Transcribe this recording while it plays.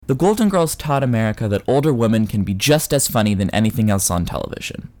The Golden Girls taught America that older women can be just as funny than anything else on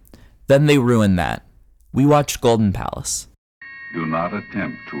television. Then they ruined that. We watched Golden Palace. Do not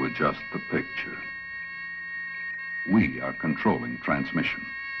attempt to adjust the picture. We are controlling transmission.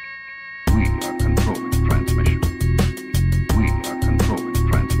 We are controlling transmission. We are controlling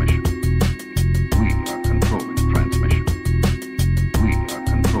transmission. We are controlling transmission. We are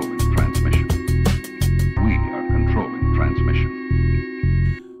controlling transmission. We are controlling transmission.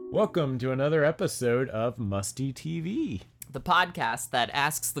 Welcome to another episode of Musty TV. The podcast that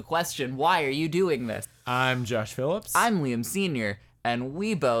asks the question, why are you doing this? I'm Josh Phillips. I'm Liam Sr., and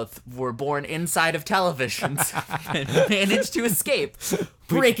we both were born inside of televisions and managed to escape,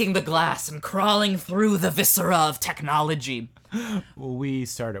 breaking the glass and crawling through the viscera of technology. Well, we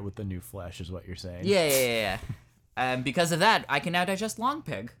started with the new flesh, is what you're saying. Yeah. And because of that, I can now digest long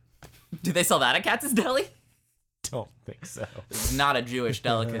pig. Do they sell that at Katz's Deli? Don't think so. It's not a Jewish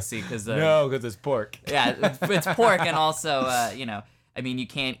delicacy because No, because it's pork. Yeah, it's pork, and also, you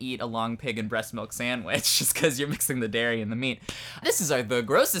can't eat a long pig and breast milk sandwich just because you're mixing the dairy and the meat. This is the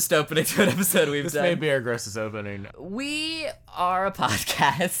grossest opening to an episode we've done. This may be our grossest opening. We are a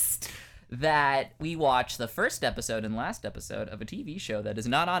podcast that we watch the first episode and last episode of a TV show that is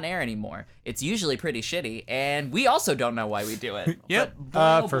not on air anymore. It's usually pretty shitty, and we also don't know why we do it. Yep.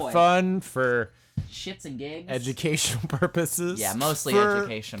 But, for fun, for shits and gigs, educational purposes. Yeah, mostly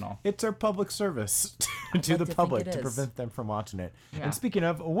educational. It's our public service to the public to prevent them from watching it. Yeah. And speaking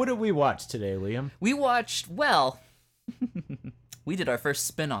of, what did we watch today, Liam? We watched, we did our first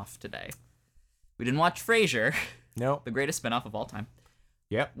spin-off today. We didn't watch Frasier. Nope. The greatest spin-off of all time.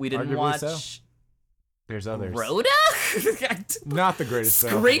 Yep. We didn't watch... So. There's others. Rhoda? Not the greatest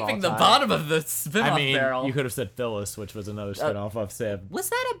spin-off Scraping the bottom of the spin-off barrel. You could have said Phyllis, which was another spin-off of Seb. Was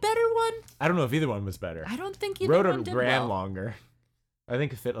that a better one? I don't know if either one was better. I don't think either one did ran well. longer. I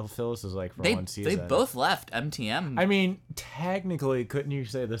think Phyllis was for one season. They both left MTM. I mean, technically, couldn't you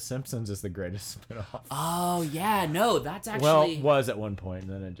say The Simpsons is the greatest spin-off? Oh, yeah, no, that's actually... Well, it was at one point,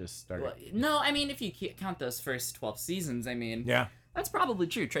 and then it just started. Well, no, if you count those first 12 seasons, Yeah. That's probably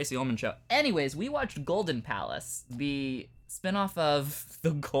true, Tracy Ullman Show. Anyways, we watched Golden Palace, the spinoff of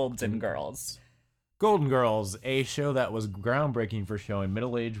The Golden Girls. Golden Girls, a show that was groundbreaking for showing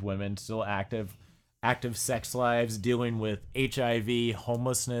middle-aged women still active sex lives, dealing with HIV,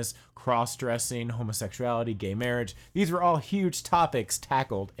 homelessness, cross-dressing, homosexuality, gay marriage. These were all huge topics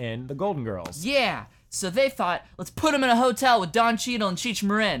tackled in The Golden Girls. Yeah, so they thought, let's put them in a hotel with Don Cheadle and Cheech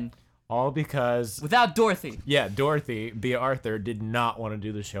Marin. All because... Without Dorothy. Yeah, Dorothy, B. Arthur, did not want to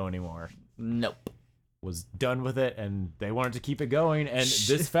do the show anymore. Nope. Was done with it, and they wanted to keep it going, and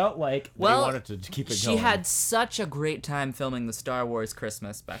this felt like they wanted to keep it going. She had such a great time filming the Star Wars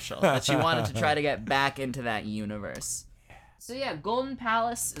Christmas special that she wanted to try to get back into that universe. So yeah, Golden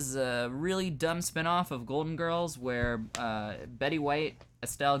Palace is a really dumb spinoff of Golden Girls where Betty White,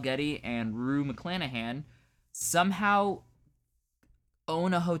 Estelle Getty, and Rue McClanahan somehow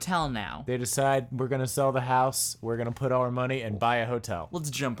own a hotel now. They decide we're going to sell the house, we're going to put all our money and buy a hotel. Let's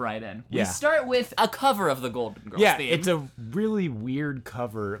jump right in. Yeah. We start with a cover of the Golden Girls theme. It's a really weird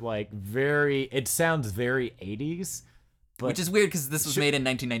cover, it sounds very 80s. But which is weird because this was made in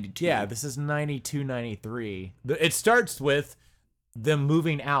 1992. Yeah, this is 92, 93. It starts with them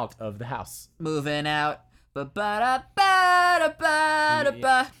moving out of the house. Moving out.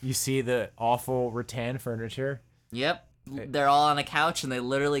 Ba-ba-da-ba-da-ba-da-ba. You see the awful rattan furniture? Yep. They're all on a couch, and they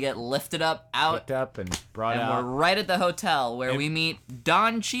literally get lifted up, picked up, and brought out. And we're right at the hotel, where we meet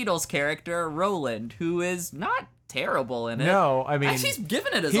Don Cheadle's character, Roland, who is not terrible in it. No, actually, he's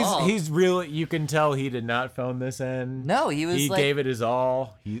given it his all. He's really, you can tell he did not phone this in. No, he gave it his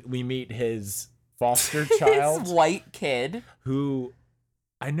all. We meet his foster child. His white kid. Who,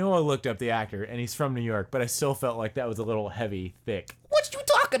 I know I looked up the actor, and he's from New York, but I still felt like that was a little heavy, thick. What you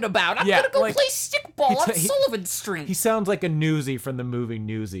talking about? I'm gonna go play stickball on Sullivan Street. He sounds like a newsie from the movie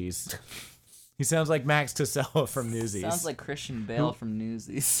Newsies. He sounds like Max Casella from Newsies. Sounds like Christian Bale from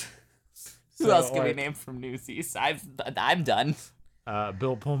Newsies. Who else can be named from Newsies? I'm done.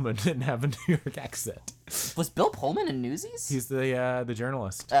 Bill Pullman didn't have a New York accent. Was Bill Pullman in Newsies? He's the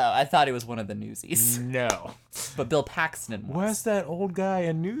journalist. Oh, I thought he was one of the Newsies. No. But Bill Paxton was. Where's that old guy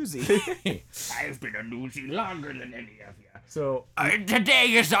in Newsies? I've been a newsie longer than any of you. So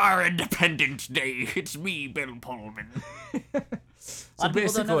today is our Independence Day. It's me, Bill Pullman. So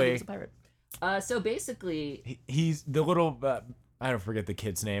basically, he's the little. I don't forget the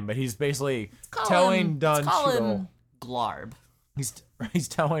kid's name, but he's basically telling Don Cheadle. Glarb. He's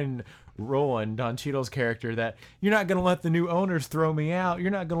telling Roland, Don Cheadle's character, that you're not gonna let the new owners throw me out.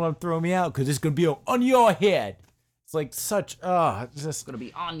 You're not gonna let them throw me out because it's gonna be on your head. It's like such it's just Gonna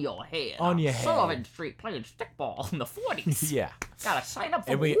be on your head. On your head. Sullivan Street playing stickball in the 40s. yeah. Gotta sign up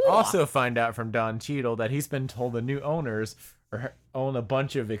for And we war. also find out from Don Cheadle that he's been told the new owners own a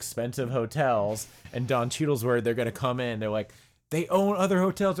bunch of expensive hotels, and Don Cheadle's word they're gonna come in. They're like, they own other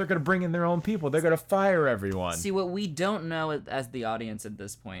hotels. They're gonna bring in their own people. They're gonna fire everyone. See, what we don't know as the audience at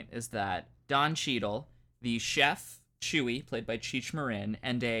this point is that Don Cheadle, the chef, Chewy, played by Cheech Marin,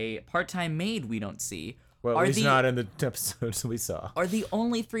 and a part-time maid we don't see, Well, are at least the not in the episodes we saw. are the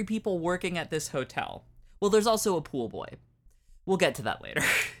only 3 people working at this hotel. Well, there's also a pool boy. We'll get to that later.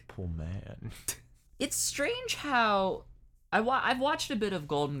 Poor man. It's strange how I've watched a bit of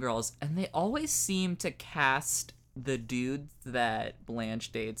Golden Girls, and they always seem to cast the dudes that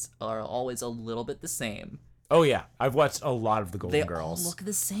Blanche dates are always a little bit the same. Oh yeah, I've watched a lot of the Golden They Girls. all look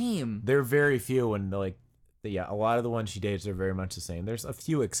the same. They're very few, and a lot of the ones she dates are very much the same. There's a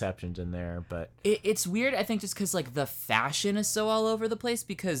few exceptions in there, but It's weird, I think, just because like the fashion is so all over the place,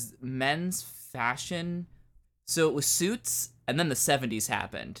 because men's fashion, so it was suits, and then the 70s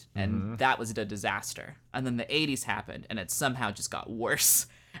happened, and that was a disaster. And then the 80s happened, and it somehow just got worse.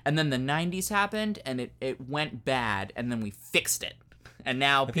 And then the 90s happened, and it went bad, and then we fixed it. And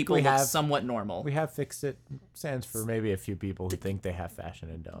now people look somewhat normal. we have fixed it. Stands for maybe a few people who think they have fashion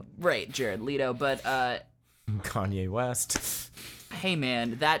and don't. Right, Jared Leto, but Kanye West. hey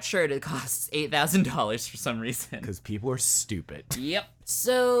man, that shirt, it costs $8,000 for some reason. Because people are stupid. Yep.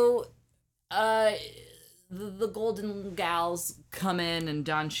 So, the Golden Gals come in, and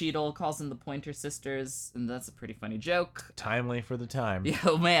Don Cheadle calls them the Pointer Sisters, and that's a pretty funny joke. Timely for the time. Yeah,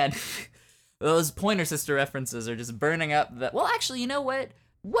 oh man, those Pointer Sister references are just burning up. Well, actually, you know what?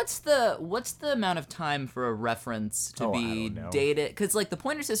 What's the amount of time for a reference to I be don't know. dated? Because like the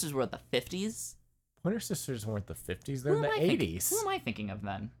Pointer Sisters were at the 50s. Pointer Sisters weren't the 50s. They're in the Who 80s. am I thinking of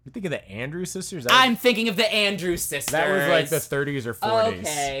then? You think of the Andrew Sisters? I'm thinking of the Andrew Sisters. That was like the 30s or 40s.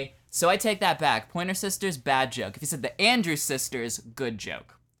 Okay. So I take that back. Pointer Sisters, bad joke. If you said the Andrew Sisters, good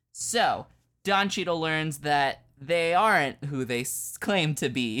joke. So, Don Cheadle learns that they aren't who they claim to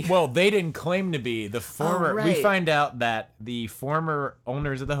be. Well, they didn't claim to be. The former. We right. find out that the former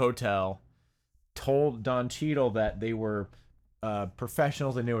owners of the hotel told Don Cheadle that they were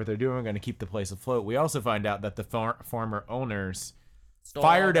professionals and knew what they're doing, going to keep the place afloat. We also find out that the former owners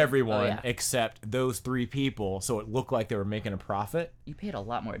fired everyone except those 3 people, so it looked like they were making a profit. You paid a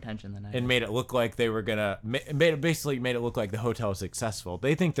lot more attention than I did. And made it look like they were gonna basically made it look like the hotel was successful.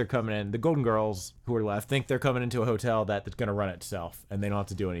 They think they're coming in. The Golden Girls who are left think they're coming into a hotel that's gonna run itself, and they don't have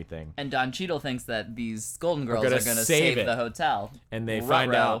to do anything. And Don Cheadle thinks that these Golden Girls are gonna going to save save it. the hotel. And they Ruh-roh.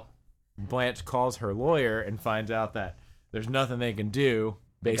 find out. Blanche calls her lawyer and finds out that there's nothing they can do.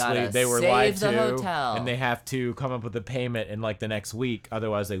 Basically, gotta they were save lied the to, hotel. and they have to come up with a payment in like the next week.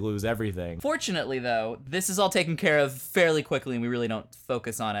 Otherwise, they lose everything. Fortunately, though, this is all taken care of fairly quickly, and we really don't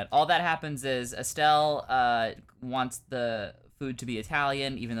focus on it. All that happens is Estelle wants the food to be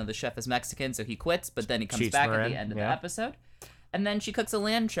Italian, even though the chef is Mexican, so he quits, but then he comes Cheech back at Marin, the end of the yeah. episode. And then she cooks a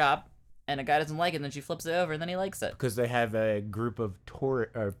lamb chop, and a guy doesn't like it, and then she flips it over, and then he likes it. Because they have a group of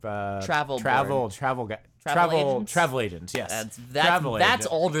Travel agents. Yes, That's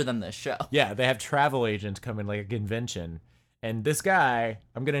older than this show. Yeah, they have travel agents come in like a convention. And this guy,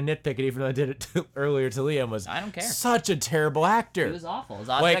 I'm gonna nitpick it, even though I did it earlier to Liam, was I don't care. such a terrible actor. He was awful. His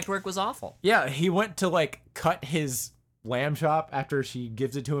object work was awful. Yeah, he went to like cut his lamb chop after she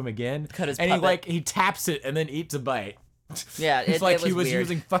gives it to him again. Cut his and puppet. he taps it and then eats a bite. Yeah, It's like he was weird.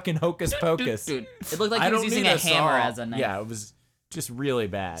 using fucking hocus pocus. Dude, it looked like I he was don't using need a hammer saw. as a knife. Yeah, it was just really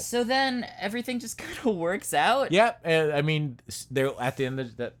bad. So then everything just kind of works out. Yep, I mean, they're at the end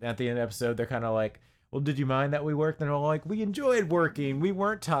of the episode, they're kind of like, well, did you mind that we worked? And they're all like, we enjoyed working. We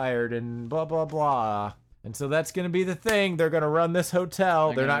weren't tired and blah, blah, blah. And so that's going to be the thing. They're going to run this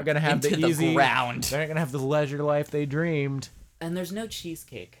hotel. They're not going to have the into easy. ground. They're not going to have the leisure life they dreamed. And there's no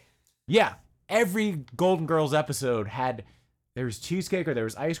cheesecake. Yeah. Every Golden Girls episode there was cheesecake or there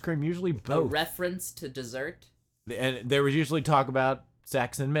was ice cream, usually A both. reference to dessert. And there was usually talk about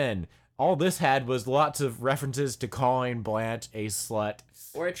sex and men. All this had was lots of references to calling Blanche a slut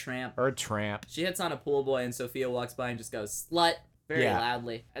Or a tramp. or a tramp. She hits on a pool boy, and Sophia walks by and just goes, slut, very Yeah.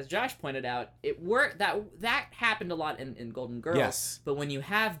 loudly. As Josh pointed out, it worked. That happened a lot in Golden Girls. Yes. But when you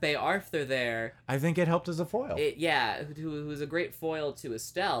have Bay Arthur there, I think it helped as a foil. who's a great foil to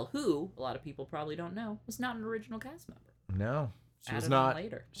Estelle, who, a lot of people probably don't know, was not an original cast member. No, she was Added on not.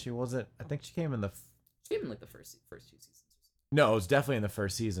 later. She wasn't. I think she came in the. She came in like the first 2 seasons. No, it was definitely in the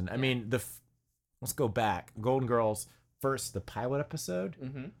first season. I mean, let's go back. Golden Girls first, the pilot episode.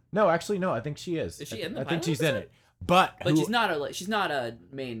 Mm-hmm. No, actually, no. I think she is. Is she in the I think pilot she's in episode? it. But But she's not a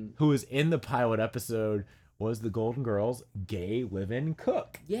main. who was in the pilot episode was the Golden Girls' gay live-in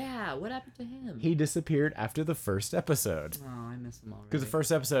cook. Yeah, what happened to him? He disappeared after the first episode. Oh, I miss him already. Because the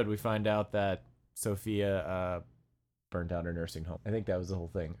first episode, we find out that Sophia burnt out her nursing home. I think that was the whole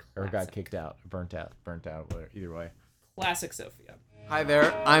thing. Or got Classic. kicked out. Burnt out, either way. Classic Sophia. Hi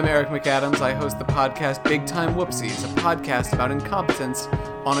there, I'm Eric McAdams. I host the podcast Big Time Whoopsies, a podcast about incompetence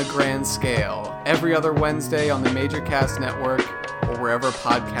on a grand scale. Every other Wednesday on the Major Cast Network or wherever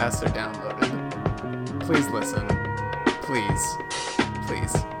podcasts are downloaded. Please listen. Please.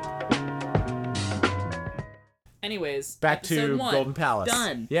 Please. Anyways, Back to episode 1, Golden Palace.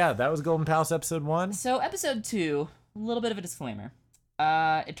 Done. Yeah, that was Golden Palace episode 1. So episode 2, a little bit of a disclaimer.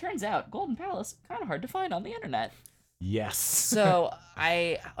 It turns out Golden Palace kind of hard to find on the internet. Yes. So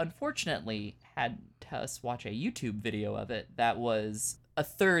I unfortunately had to watch a YouTube video of it that was a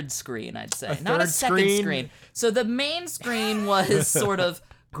third screen, I'd say. Not a third second screen. So the main screen was sort of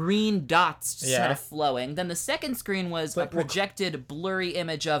green dots Yeah. sort of flowing. Then the second screen was a projected blurry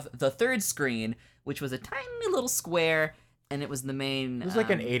image of the third screen, which was a tiny little square, and it was the main... It was like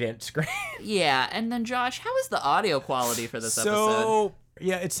an 8-inch screen. Yeah, and then Josh, how was the audio quality for this episode? So,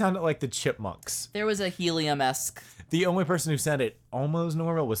 yeah, it sounded like the Chipmunks. There was a helium-esque... The only person who sounded almost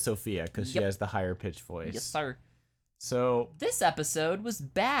normal was Sophia, because she Yep. has the higher pitched voice. Yes, sir. So, This episode was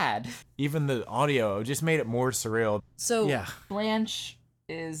bad. even the audio just made it more surreal. So Yeah. Blanche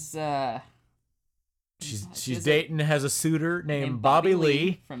is She's dating, has a suitor named Bobby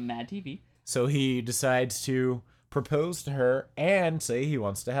Lee. from Mad TV. So he decides to propose to her and say he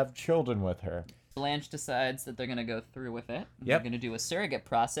wants to have children with her. Blanche decides that they're gonna go through with it. Yep. They're gonna do a surrogate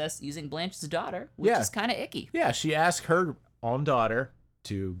process using Blanche's daughter, which Yeah. is kind of icky. Yeah, she asked her own daughter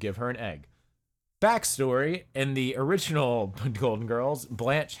to give her an egg. Backstory, in the original Golden Girls,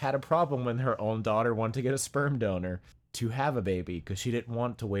 Blanche had a problem when her own daughter wanted to get a sperm donor to have a baby because she didn't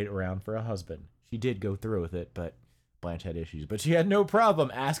want to wait around for a husband. She did go through with it, but Blanche had issues. But she had no problem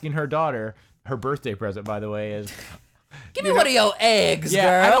asking her daughter, her birthday present, by the way, is... Give me one of your eggs,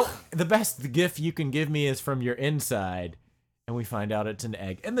 Yeah, girl. the best gift you can give me is from your inside. And we find out it's an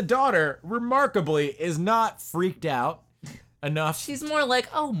egg. And the daughter, remarkably, is not freaked out enough. She's more like,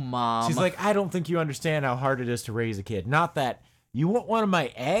 oh, mom. She's like, I don't think you understand how hard it is to raise a kid. Not that, you want one of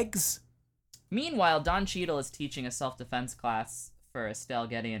my eggs? Meanwhile, Don Cheadle is teaching a self-defense class for Estelle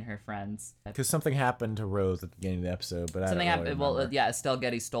Getty and her friends. Because something happened to Rose at the beginning of the episode, but I don't really remember. yeah, Estelle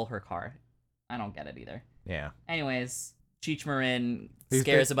Getty stole her car. I don't get it either. Yeah. Anyways, Cheech Marin He's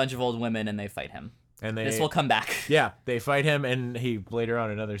scares been- a bunch of old women and they fight him. And This will come back. Yeah, they fight him, and he later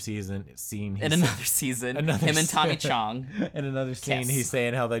on another scene. In another season, Another him and Tommy se- Chong. In another scene, Yes. he's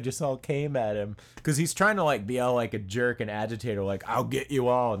saying how they just all came at him because he's trying to like be all like a jerk and agitator, like I'll get you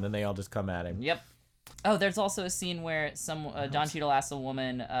all, and then they all just come at him. Yep. Oh, there's also a scene where Don Cheadle asks a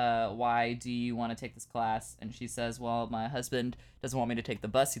woman, why do you want to take this class? And she says, well, my husband doesn't want me to take the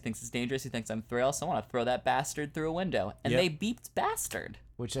bus. He thinks it's dangerous. He thinks I'm thrill, so I want to throw that bastard through a window. And Yep. they beeped bastard.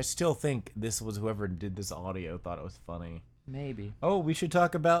 Which I still think this was whoever did this audio thought it was funny. Maybe. Oh, we should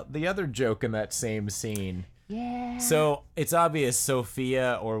talk about the other joke in that same scene. Yeah. So it's obvious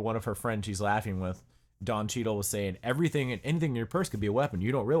Sophia or one of her friends she's laughing with, Don Cheadle was saying anything in your purse could be a weapon.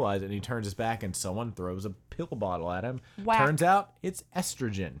 You don't realize it. And he turns his back and someone throws a pill bottle at him. Whack. Turns out it's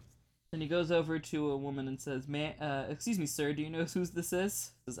estrogen. And he goes over to a woman and says, excuse me, sir, do you know whose this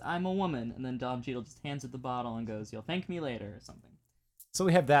is? He says, I'm a woman. And then Don Cheadle just hands her the bottle and goes, you'll thank me later, or something. So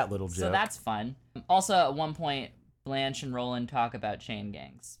we have that little joke. So that's fun. Also, at one point, Blanche and Roland talk about chain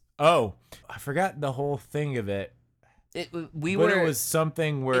gangs. Oh, I forgot the whole thing of it. It It was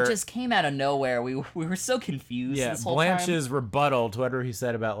something where it just came out of nowhere. We were so confused. yeah, this whole Blanche's time. rebuttal to whatever he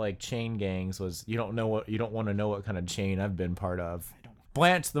said about like chain gangs was you don't want to know what kind of chain I've been part of.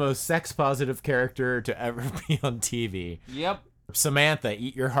 Blanche, the most sex positive character to ever be on TV. Yep. Samantha,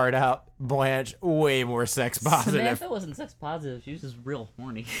 eat your heart out. Blanche, way more sex positive. Samantha wasn't sex positive. She was just real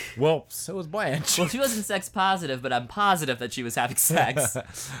horny. Well, so was Blanche. Well, she wasn't sex positive, but I'm positive that she was having sex.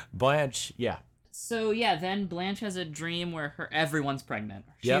 Blanche, yeah. So yeah, then Blanche has a dream where everyone's pregnant.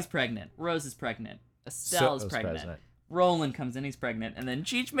 She's Yep. pregnant. Rose is pregnant. Estelle is So is pregnant. pregnant. Roland comes in, he's pregnant, and then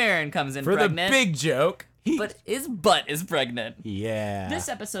Cheech Marin comes in For pregnant. the big joke. But his butt is pregnant. Yeah. This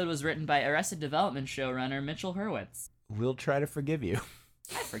episode was written by Arrested Development showrunner Mitchell Hurwitz. We'll try to forgive you.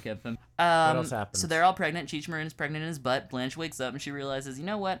 I forgive him. else happens? So they're all pregnant. Cheech Marin's pregnant in his butt. Blanche wakes up and she realizes, you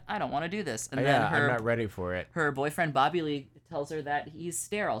know what? I don't want to do this. And Yeah, then I'm not ready for it. her boyfriend Bobby Lee tells her that he's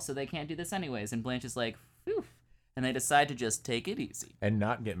sterile, so they can't do this anyways. And Blanche is like, phew. And they decide to just take it easy. And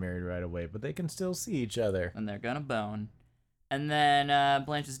not get married right away, but they can still see each other. And they're gonna bone. And then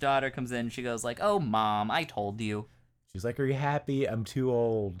Blanche's daughter comes in. She goes like, oh, Mom, I told you. She's like, are you happy? I'm too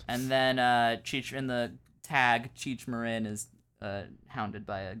old. And then Cheech in the hag, Cheech Marin, is hounded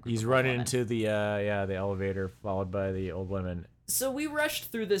by a group He's of running women. into the the elevator, followed by the old women. So we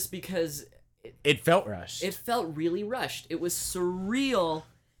rushed through this because It felt rushed. it felt really rushed. It was surreal.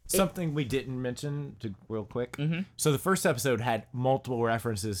 Something we didn't mention, real quick. Mm-hmm. So the first episode had multiple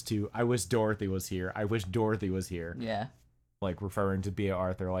references to "I wish Dorothy was here." I wish Dorothy was here. Yeah. Like referring to Bea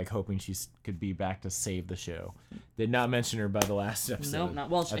Arthur, like hoping she could be back to save the show. Did not mention her by the last episode. Nope, not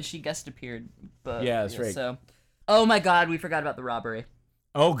well. She guest appeared, but Yeah, that's right. So, oh my God, we forgot about the robbery.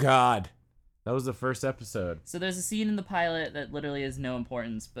 Oh God, that was the first episode. So there's a scene in the pilot that literally has no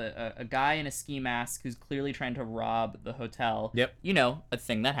importance, but a guy in a ski mask who's clearly trying to rob the hotel. Yep. You know, a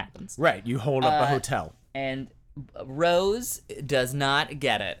thing that happens. Right, you hold up a hotel. And Rose does not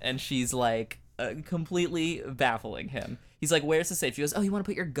get it, and she's like completely baffling him. He's like, "Where's the safe?" She goes, "Oh, you want to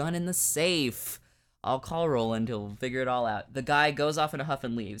put your gun in the safe? I'll call Roland. He'll figure it all out." The guy goes off in a huff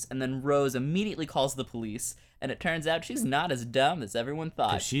and leaves, and then Rose immediately calls the police, and it turns out she's not as dumb as everyone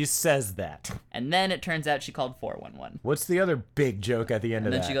thought. She says that. And then it turns out she called 411. What's the other big joke at the end And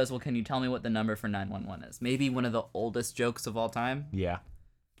of then that? she goes, "Well, can you tell me what the number for 911 is?" Maybe one of the oldest jokes of all time. Yeah.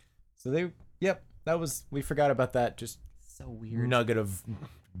 So we forgot about that. Just So weird. nugget of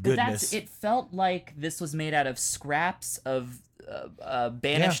But goodness. it felt like this was made out of scraps of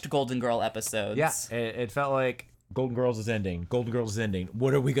banished Golden Girl episodes. Yeah, it felt like Golden Girls is ending. Golden Girls is ending.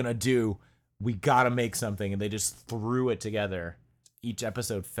 What are we gonna do? We gotta make something, and they just threw it together. Each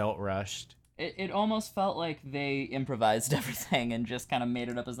episode felt rushed. It almost felt like they improvised everything and just kind of made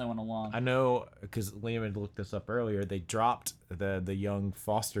it up as they went along. I know, because Liam had looked this up earlier. They dropped the young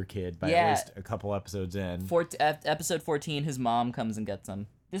foster kid by Yeah. at least a couple episodes in. Episode 14, his mom comes and gets him.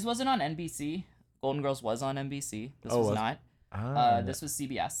 This wasn't on NBC. Golden Girls was on NBC. This was not. This was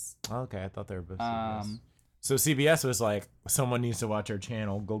CBS. Okay, I thought they were both CBS. So CBS was like, someone needs to watch our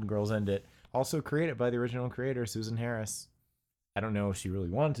channel. Golden Girls end it. Also created by the original creator, Susan Harris. I don't know if she really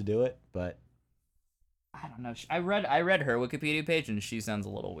wanted to do it, but I don't know. I read her Wikipedia page, and she sounds a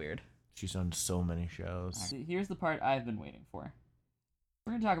little weird. she's done so many shows. Here's the part I've been waiting for.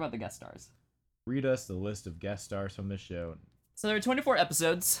 We're going to talk about the guest stars. Read us the list of guest stars from this show. So there are 24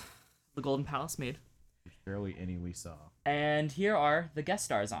 episodes The Golden Palace made. Barely any we saw. And here are the guest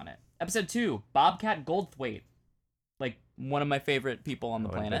stars on it. Episode 2, Bobcat Goldthwait. Like, one of my favorite people on the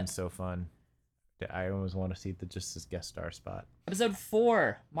It would have been planet. so fun. I always want to see just this guest star spot. Episode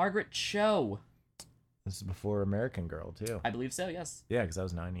 4, Margaret Cho. This is before American Girl, too. I believe so, yes. Yeah, because that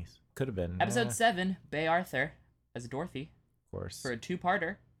was 90s. Could have been. Episode 7, Bea Arthur as Dorothy Of course. for a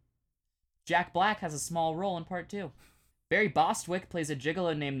two-parter. Jack Black has a small role in part 2. Barry Bostwick plays a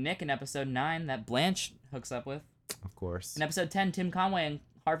gigolo named Nick in episode 9 that Blanche hooks up with. Of course. In episode 10, Tim Conway and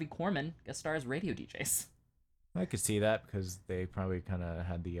Harvey Korman guest star as radio DJs. I could see that because they probably kind of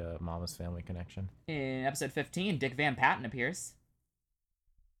had the Mama's Family connection. In episode 15, Dick Van Patten appears.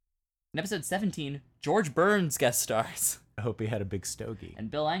 In episode 17, George Burns guest stars. I hope he had a big stogie. And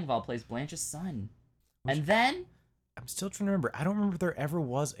Bill Engvall plays Blanche's son. And then, I'm still trying to remember. I don't remember there ever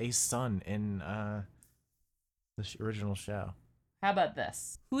was a son in the original show. how about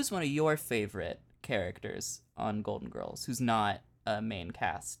this? Who's one of your favorite characters on Golden Girls who's not a main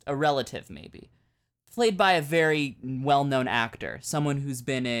cast? A relative, maybe. Played by a very well-known actor. Someone who's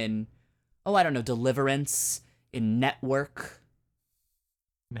been in, Deliverance, in Network.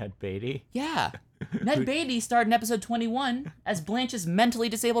 Ned Beatty. Yeah. Ned Beatty starred in episode 21 as Blanche's mentally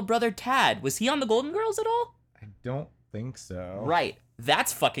disabled brother Tad. Was he on the Golden Girls at all? I don't think so. Right.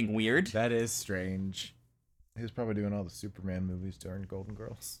 That's fucking weird. That is strange. He was probably doing all the Superman movies during Golden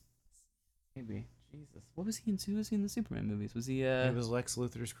Girls. Maybe. Jesus. Who was he in the Superman movies? Was he, He was Lex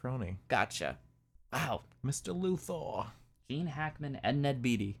Luthor's crony. Gotcha. Wow. Mr. Luthor. Gene Hackman and Ned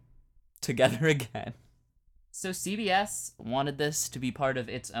Beatty. Together again. So CBS wanted this to be part of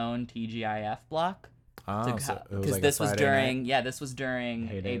its own TGIF block. Oh, Because this was during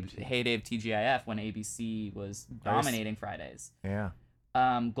Hey Dave. Hey Dave TGIF when ABC was dominating Fridays. Yeah.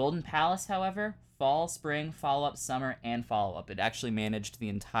 Golden Palace, however, fall, spring, follow-up, summer, and follow-up. It actually managed the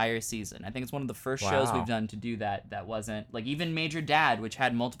entire season. I think it's one of the first shows Wow. we've done to do that. That wasn't like even Major Dad, which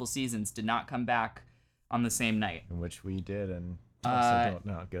had multiple seasons, did not come back on the same night. In which we did, and also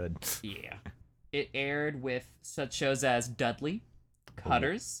not good. Yeah. It aired with such shows as Dudley,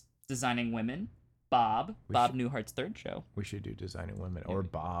 Cutters, Designing Women, Bob Newhart's third show, We should do Designing Women or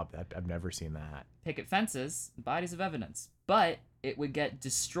Bob. I've never seen that. Picket Fences, Bodies of Evidence. But it would get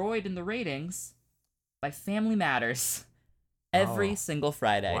destroyed in the ratings by Family Matters every single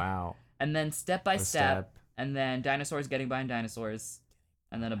Friday. Wow. And then Step by A Step, and then Dinosaurs Getting Behind Dinosaurs,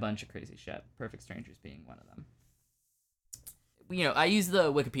 and then a bunch of crazy shit. Perfect Strangers being one of them. You know, I use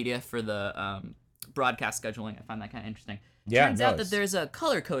the Wikipedia for the broadcast scheduling. I find that kind of interesting. Yeah, Turns out that there's a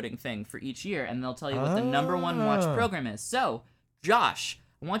color coding thing for each year, and they'll tell you what the number one watched program is. So, Josh,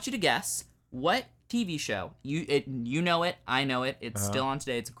 I want you to guess what TV show, you know it, I know it, it's still on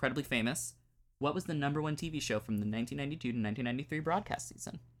today, it's incredibly famous. What was the number one TV show from the 1992 to 1993 broadcast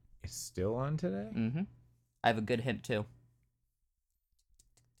season? It's still on today? Mm-hmm. I have a good hint, too.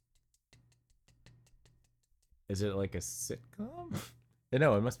 Is it like a sitcom?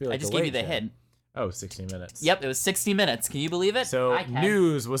 No, it must be like I just a gave you late the show. hint. Oh, 60 Minutes. Yep, it was 60 Minutes. Can you believe it? So, I can.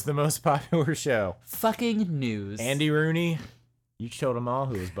 News was the most popular show. Fucking News. Andy Rooney, you showed them all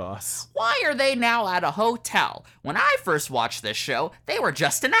who was boss. Why are they now at a hotel? When I first watched this show, they were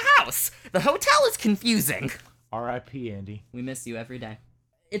just in a house. The hotel is confusing. R.I.P. Andy. We miss you every day.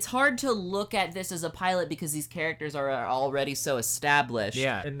 It's hard to look at this as a pilot because these characters are already so established.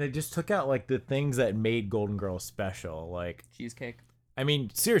 Yeah, and they just took out like the things that made Golden Girls special. Like, Cheesecake. I mean,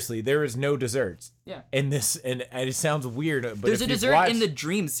 seriously, there is no desserts. Yeah. In this, and it sounds weird, but There's if a you've dessert watched, in the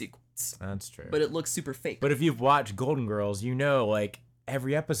dream sequence, That's true. but it looks super fake. But if you've watched Golden Girls, you know, like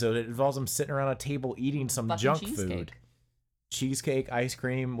every episode, it involves them sitting around a table eating some Fucking junk cheesecake. food, cheesecake, ice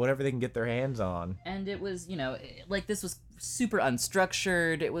cream, whatever they can get their hands on. And it was, like this was super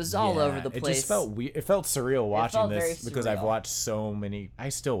unstructured. It was all over the place. It just felt weird. It felt surreal watching felt this very because I've surreal. watched so many. I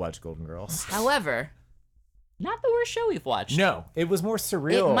still watch Golden Girls. However, not the worst show we've watched. No, it was more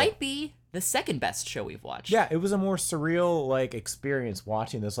surreal. It might be the second best show we've watched. Yeah, it was a more surreal like experience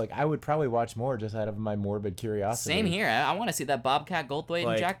watching this. Like I would probably watch more just out of my morbid curiosity. Same here. I want to see that Bobcat Goldthwait Like,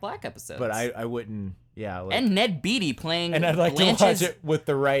 and Jack Black episode. But I wouldn't. Yeah. Like, and Ned Beatty playing and I'd like Blanche's... to watch it with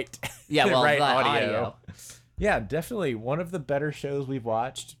the right. Yeah, the well, right the audio. Yeah, definitely one of the better shows we've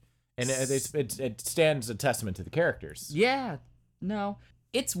watched, and it stands a testament to the characters. Yeah. No.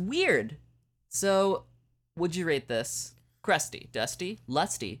 It's weird. So, would you rate this? Crusty, dusty,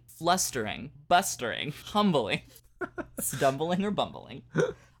 lusty, flustering, bustering, humbling, stumbling, or bumbling?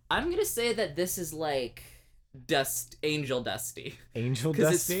 I'm gonna say that this is like Angel Dusty. Angel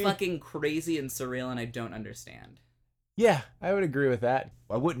Because Dusty? it's fucking crazy and surreal and I don't understand. Yeah, I would agree with that.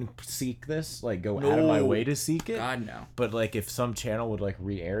 I wouldn't seek this, like go out of my No. way to seek it. God, no. But like if some channel would like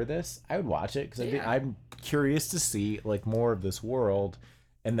re-air this, I would watch it because Yeah. I'm curious to see like more of this world,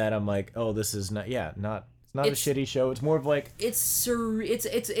 and that I'm like, oh, this is not it's not a shitty show. It's more of like It's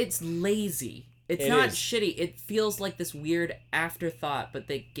lazy. It's It not is. shitty. It feels like this weird afterthought, but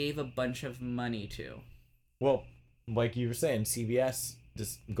they gave a bunch of money to. well, like you were saying, CBS.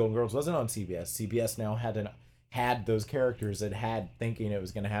 This Golden Girls wasn't on CBS. CBS now had those characters. It had thinking it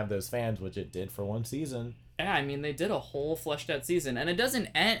was going to have those fans, which it did for one season. Yeah, I mean, they did a whole fleshed out season, and it doesn't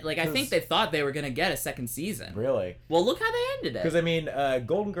end. Like, I think they thought they were going to get a second season. Really? Well, look how they ended it. Because, I mean,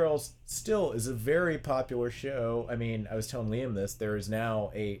 Golden Girls still is a very popular show. I mean, I was telling Liam this. There is now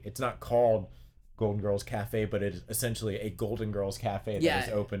it's not called Golden Girls Cafe, but it is essentially a Golden Girls Cafe that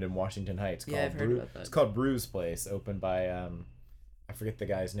is opened in Washington Heights. Yeah, I've heard about that. It's called Brew's Place, opened by, I forget the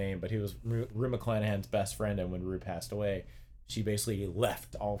guy's name, but he was Rue McClanahan's best friend, and when Rue passed away, she basically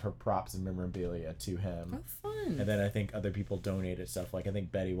left all of her props and memorabilia to him. Oh, fun. And then I think other people donated stuff. Like I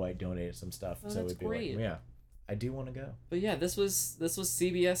think Betty White donated some stuff. Oh, so that's it'd be great. like, yeah, I do want to go. But yeah, this was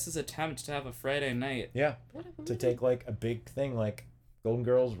CBS's attempt to have a Friday night. Yeah, to take like a big thing. Like Golden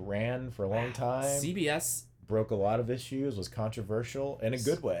Girls ran for a long time. CBS broke a lot of issues, was controversial in a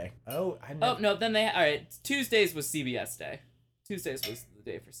good way. Oh, Oh no, then all right. Tuesdays was CBS day. Tuesdays was the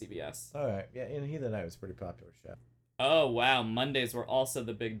day for CBS. All right, yeah, and He the Night was a pretty popular show. Oh wow, Mondays were also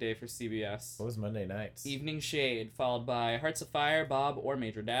the big day for CBS. What was Monday nights? Evening Shade, followed by Hearts of Fire, Bob or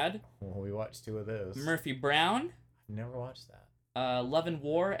Major Dad. Well, we watched two of those. Murphy Brown, Never watched that. Love and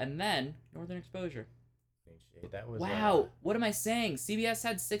War, and then Northern Exposure. That was Wow, what am I saying? CBS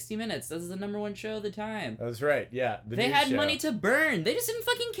had 60 Minutes. This is the number one show of the time. That's right. Yeah, They had money to burn. They just didn't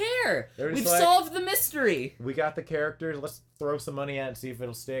fucking care. They're just We've like- solved the mystery. We got the characters. Let's throw some money at it and see if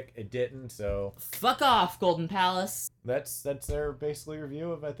it'll stick. It didn't. So Fuck off, Golden Palace. that's their basically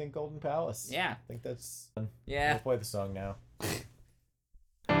review of I think Golden Palace. Yeah. I think that's. Yeah. We'll play the song now.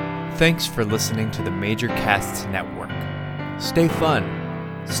 Thanks for listening to the Major Casts Network. Stay fun,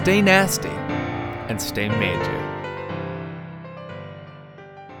 stay nasty, and stay major.